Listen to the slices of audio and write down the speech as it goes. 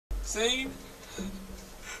See?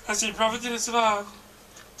 I said brother didn't survive.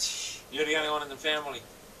 You're the only one in the family.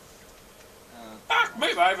 Fuck,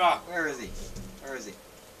 move over! Where is he? Where is he?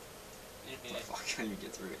 Yeah. Oh, fuck, I can't even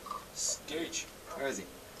get through it. Scooch. Where is he?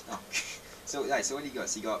 Oh. So, hey, so what do you got?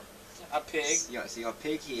 So you got A pig. So you got a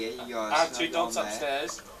pig here. You got. I have 2 dogs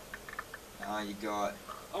upstairs. You got.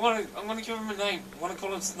 I'm gonna give him a name. I'm gonna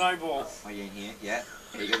call him Snowball. Oh, you in here? Yeah.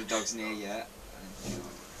 Yeah, you got the dogs in here. Yeah.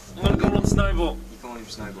 I'm gonna call him Snowball. You calling him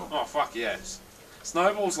Snowball? Oh fuck yes.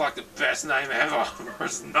 Snowball's like the best name ever for a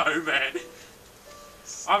snowman.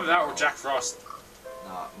 Either that or Jack Frost.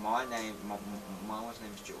 No, my one's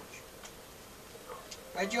name's George.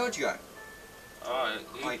 Where'd George go? Oh,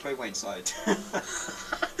 he probably went inside.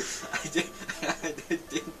 I didn't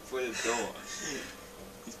put a door.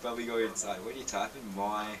 He's probably going inside. What are you typing?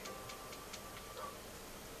 My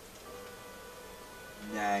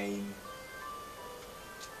name.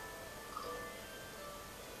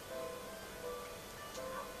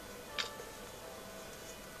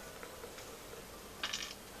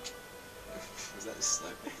 Was that a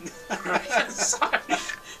snowman?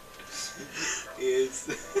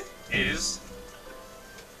 Is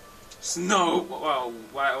snow. Well,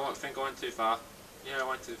 wait, I think I went too far. Yeah, I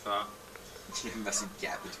went too far. A massive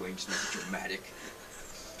gap between, just make it dramatic.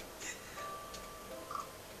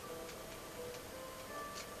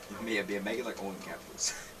 Yeah, make it like all in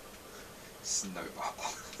capitals. Snowball.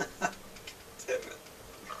 Damn it.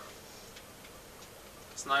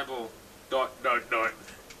 Snowball. Dot.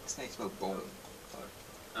 Snake spelled ball.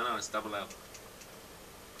 I know, it's double L.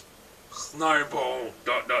 Snowball.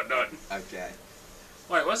 Dot. Okay.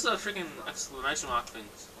 Wait, what's the freaking exclamation mark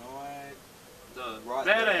things? Right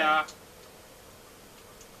there they are.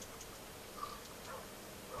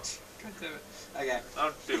 God damn it. Okay.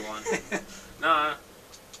 I'll do one. No.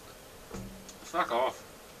 Fuck off.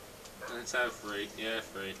 Let's have 3. Yeah,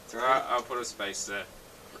 3. Alright, I'll put a space there.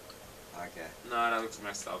 Okay. No, that looks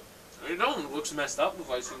messed up. It don't looks messed up with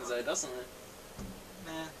those things there, doesn't it?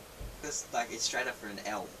 Nah. Because, like, it's straight up for an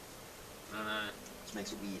L. I know. Which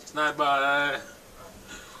makes it weird. Snowball.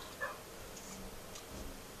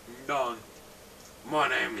 Done. My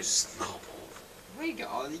name is Snowball. There you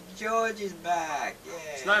go. George is back.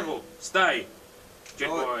 Yeah. Snowball, stay. Good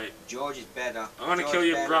boy. George is better. I'm gonna kill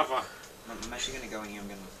your brother. I'm actually gonna go in here. I'm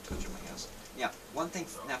gonna touch on my house. Yeah. One thing.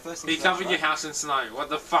 Now, first thing. He covered your house in snow. What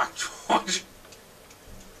the fuck, George?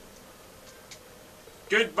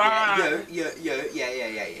 Goodbye. Yeah.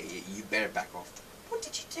 You better back off. What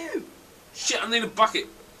did you do? Shit, I need a bucket.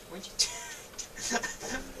 What did you do?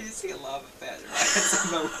 You just think a lava fountain, right?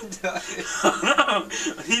 That's my window. No,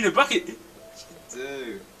 I need a bucket. What did you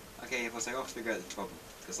do? Okay, if I say, I'll figure out the problem.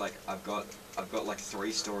 Because like I've got like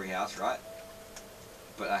 3-story house, right?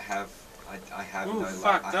 But I have Ooh, no.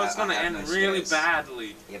 fuck, that was gonna end really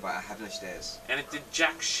badly. Yeah, but I have no stairs. And it did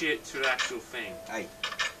jack shit to the actual thing. Hey,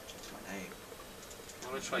 that's my name.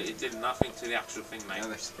 Well, which way? It did nothing to the actual thing, mate.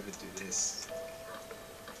 I'm actually gonna do this.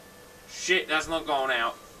 Shit, that's not going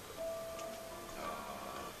out.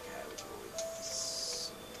 Okay, we'll go with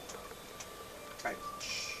this. Right.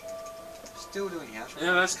 Still doing house.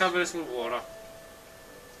 Yeah, let's cover this with water.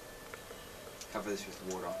 Cover this with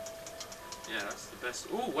water. Yeah, that's the best.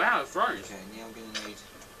 Oh wow, it froze. Okay, now I'm gonna need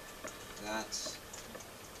that.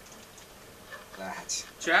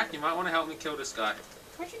 Jack, you might want to help me kill this guy.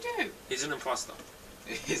 What'd you do? He's an imposter.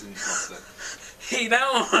 He's an imposter. He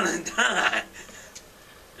don't want to die.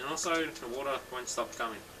 And also, the water won't stop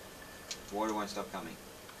coming. Water won't stop coming.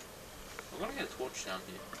 I'm gonna get a torch down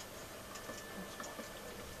here.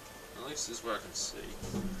 At least this is where I can see.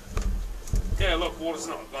 Yeah, look, water's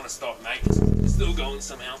not gonna stop, mate. It's still going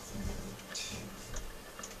somehow.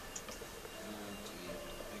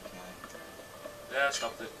 Yeah, I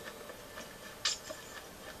stopped it.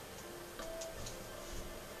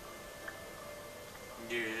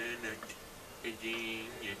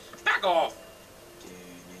 Back off!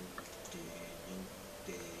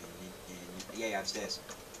 Yeah, upstairs.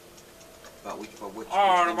 But which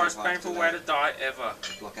oh, the most painful way to die ever.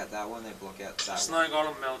 They block out that one, they block out that Snow one.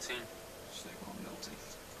 golem melting. Snow golem melting.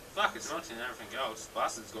 Fuck, it's melting and everything else.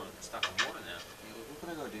 Bastard's going stuck in water now. Yeah, look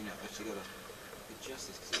what I gotta do now. I actually gotta adjust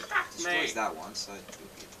this because it Fuck destroys me. that one, so it'll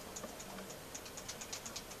be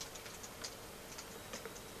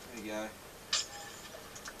there we go.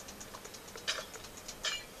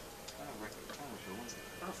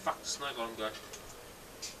 Where the fuck does snow golem go?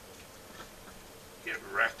 Get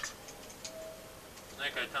wrecked.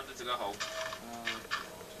 Okay, time to go home.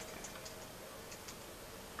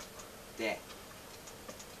 There.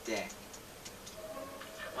 There.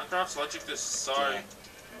 Minecraft's logic is so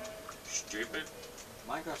stupid.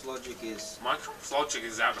 Minecraft's logic is Minecraft's logic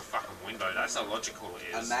is out the fucking window. That's how logical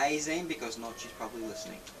it is. amazing because Notch is probably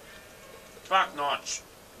listening. Fuck Notch.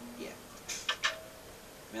 Yeah.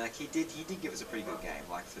 I mean, like he did give us a pretty good game.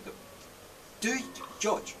 Like for the dude,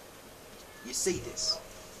 George, you see this?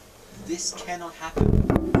 This cannot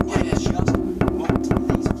happen. I just mocked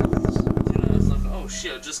these floors. You know, it's like, oh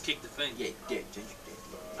shit, I just kicked the thing. Yeah, dead.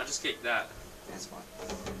 I just kicked that. That's fine.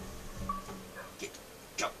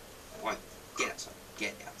 Go. Wait, get outside.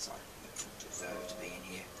 Get outside. You deserve to be in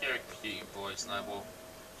here. You're a cute boy, Snowball.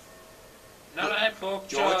 No, no, pork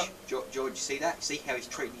George, George, you see that? See how he's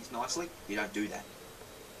treating us nicely? You don't do that.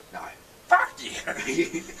 No. Fuck you!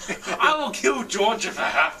 I will kill George if I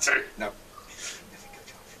have to. No. Never kill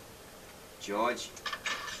George. George.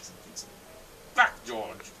 Fuck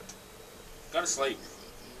George. Go to sleep.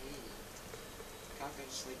 Can't go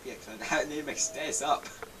to sleep yet because I need to make stairs up.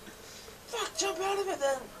 Fuck, jump out of it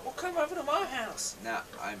then. We'll come over to my house. Nah,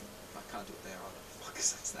 I can't do it there either. Fuck,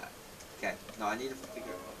 that's that. Okay, no, I need to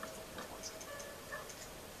figure it out.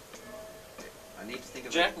 I need to think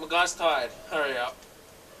of Jack, my guy's tired. Hurry up.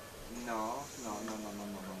 No.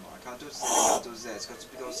 I can't do it there. I can't do it there. It's got to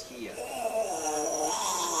be goes here.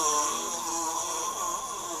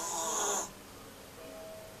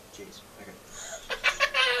 Jeez. Okay.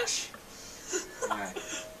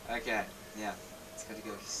 Okay. Yeah. It's got to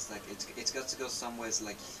go. Like it's got to go somewhere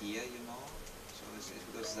like here, you know. So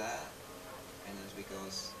it goes there, and as we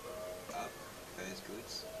goes up, there's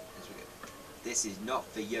goods. As we go. This is not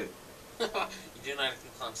for you. You do know you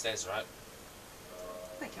can climb stairs, right?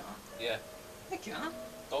 They can't. Yeah. They can't.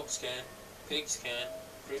 Dogs can. Pigs can.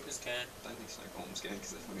 Creepers can. Don't think Snowgolems can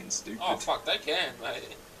because they're fucking stupid. Oh fuck, they can, mate.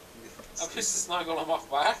 I pissed the Snowgolem off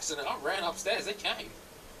by accident. I ran upstairs. They came.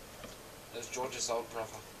 There's George's old brother.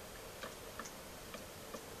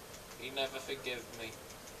 He never forgave me.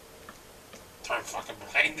 Don't fucking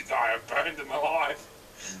blame the guy who burned him alive.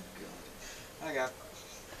 Oh god.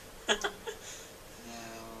 Okay.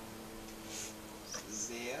 Now,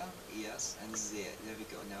 there, yes, and there. There we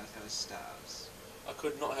go. Now it has stars. I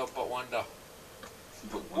could not help but wonder.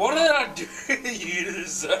 But What did I do to you to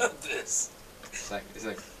deserve this? It's like,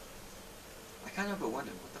 I can't help but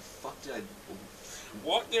wonder, what the fuck did I do?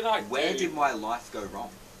 What did I do? Where did my life go wrong?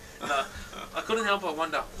 No, I couldn't help but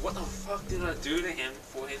wonder, what the fuck did I do to him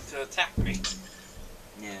for him to attack me?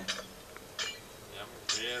 Yeah. Yeah,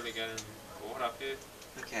 I'm really getting caught up here.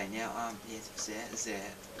 Okay, now, yes, there, and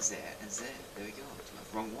there. There we go.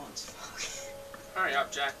 Wrong ones. Fuck. Hurry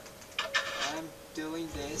up, Jack. I'm doing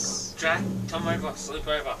this. Jack, come over, sleep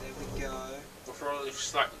over. There we go. Before I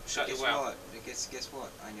shut Guess you out. what? Guess what?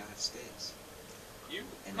 I now have stairs. You?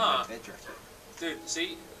 And Nah. a bed directly. Dude,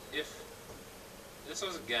 see, if this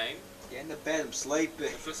was a game, Get in the bed, I'm sleeping.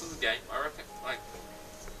 if this was a game, I reckon, like,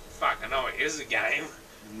 fuck, I know it is a game,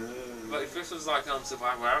 No. but if this was like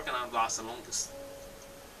Survivor, I reckon I'd last the longest.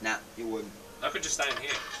 Nah, you wouldn't. I could just stay in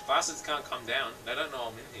here. Bastards can't come down, they don't know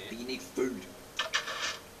I'm in But here. you need food.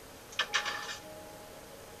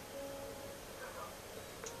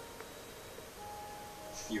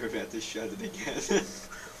 You're about to shut it again.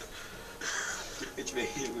 Which means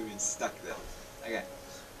we've been stuck there. Okay.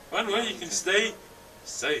 One way you can stay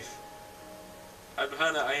safe. Hide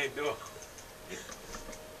behind that iron door.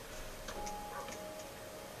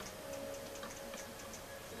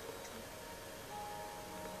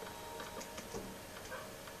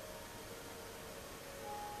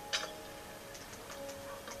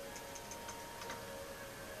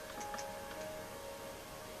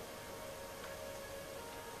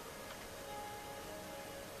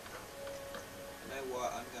 You know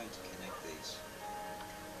what? I'm going to connect these.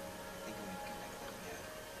 I think I'm going to connect them, yeah.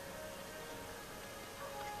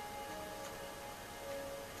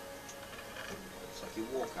 It's like you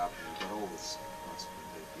walk up and you've got all this nice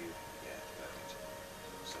window view. Yeah, perfect.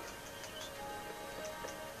 So,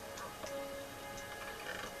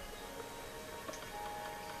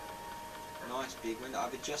 nice big window.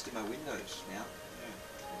 I've adjusted my windows now.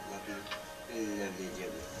 Yeah. Lovely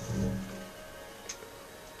jelly.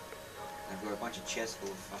 I've got a bunch of chests full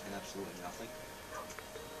of fucking absolutely nothing.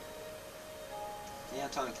 Now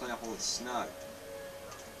time to clean up all the snow.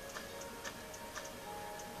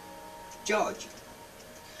 George!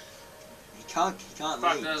 He can't Fuck,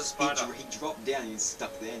 leave. there's a spider. He dropped down and he's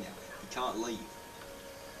stuck there now. He can't leave.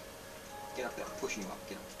 Get up there, I'm pushing him up,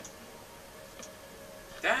 get up.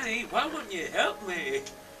 Daddy, why won't you help me?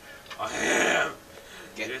 I am.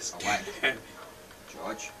 Get Yes, away. can.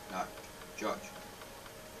 George? No. George.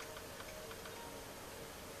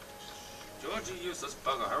 George, you useless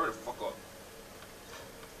bugger, hurry the fuck up.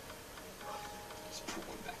 Just put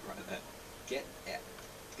one back right there. Get out.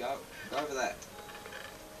 Go over there.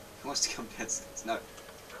 He wants to come downstairs. No.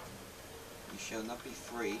 You shall not be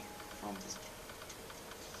free from this.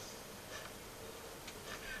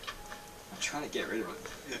 I'm trying to get rid of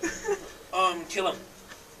it. Kill him.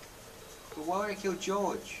 But why would I kill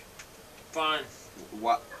George? Fine.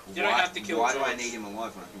 What? You don't have to kill Why George. do I need him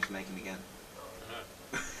alive when I can just make him again?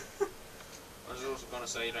 I was also going to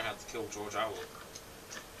say you don't have to kill George. I will.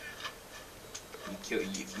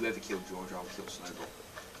 If you ever kill George, I'll kill Snowball.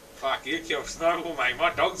 Fuck, you kill Snowball, mate.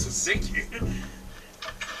 My dogs will sick you.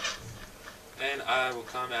 Then I will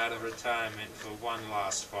come out of retirement for one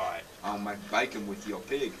last fight. I'll make bacon with your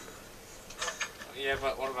pig. Yeah,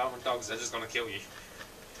 but what about my dogs? They're just going to kill you.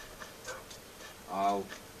 I'll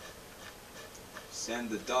send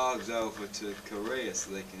the dogs over to Korea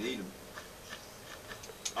so they can eat them.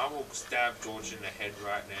 I will stab George in the head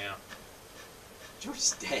right now.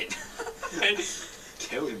 George's dead.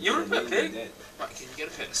 Kill him. You want a pet pig? Dead. Right, can you get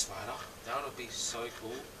a pet spider? That would be so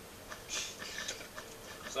cool.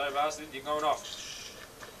 So, bastard, you're going off.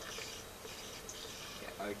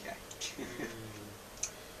 Yeah, okay.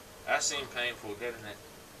 That seemed painful, didn't it?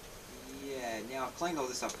 Yeah, now I've cleaned all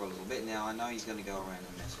this up for a little bit. Now I know he's going to go around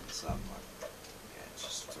and mess with this up. Like, yeah, it's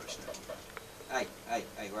just throw Snowball.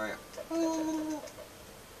 Hey, where are you?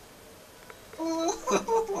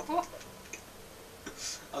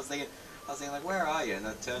 I was thinking like, where are you? And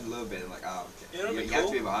I turned a little bit and like, oh, okay. You know You have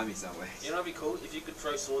to be behind me somewhere. You know what'd be cool? If you could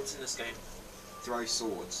throw swords in this game. Throw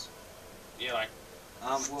swords. Yeah, like...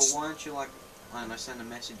 Well, why don't you, like, I don't know, send a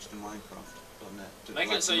message to Minecraft.net.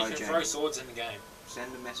 Make it so you can throw swords in the game.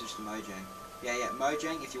 Send a message to Mojang. Yeah,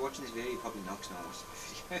 Mojang, if you're watching this video, you probably know 'cause no one watches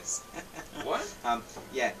my videos. What?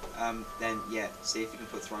 Then, yeah, see if you can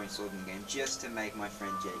put throwing swords in the game, just to make my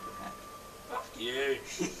friend Jacob happy. Fuck you.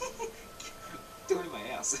 Do it in my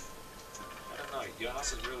house. I don't know, your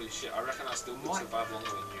house is really shit. I reckon I still could survive longer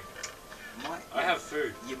than you. I have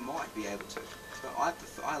food. You might be able to. But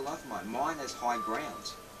I love mine. Mine has high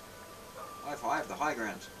ground. I have the high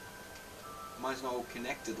ground. Mine's not all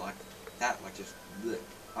connected like that, like just bleh.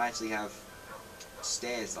 I actually have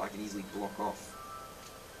stairs that I can easily block off.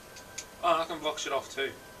 Oh, I can block shit off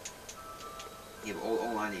too. Yeah, but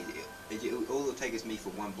all I need, all it'll take is me for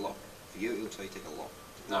one block. For you, it'll take a lot.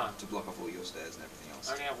 To block off all your stairs and everything else.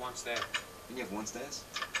 I only have one stair. You only have one stairs?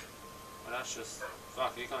 Well, that's just...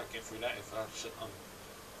 Fuck, you can't get through that if I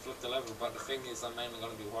flip the level. But the thing is, I'm mainly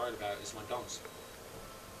going to be worried about is my dogs.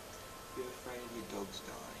 You're afraid of your dogs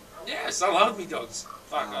dying? Yes, I love me dogs.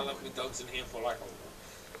 Fuck, I left me dogs in here for like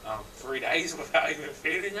 3 days without even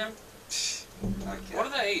feeding them. Okay. What do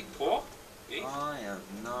they eat? Pork? Beef? I have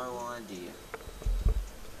no idea.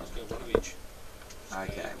 Let's go one of each.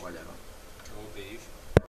 Okay, whatever. Or beef.